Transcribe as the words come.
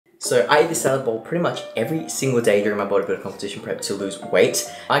So I eat this salad bowl pretty much every single day during my bodybuilding competition prep to lose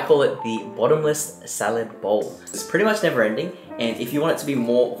weight. I call it the bottomless salad bowl. It's pretty much never ending, and if you want it to be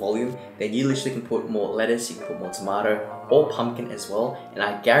more volume, then you literally can put more lettuce, you can put more tomato, or pumpkin as well, and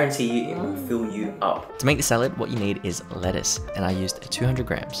I guarantee you it will fill you up. To make the salad, what you need is lettuce, and I used 200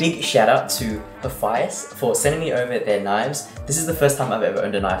 grams. Big shout out to Matthias for sending me over their knives. This is the first time I've ever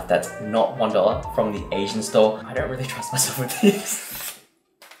owned a knife that's not $1 from the Asian store. I don't really trust myself with these.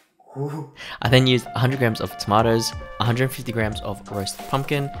 I then used 100 grams of tomatoes, 150 grams of roasted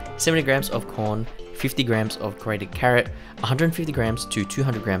pumpkin, 70 grams of corn, 50 grams of grated carrot, 150 grams to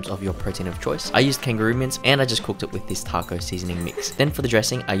 200 grams of your protein of choice. I used kangaroo mince and I just cooked it with this taco seasoning mix. Then for the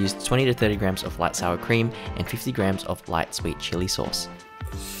dressing, I used 20 to 30 grams of light sour cream and 50 grams of light sweet chili sauce.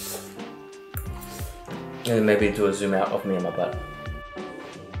 And then maybe do a zoom out of me and my butt.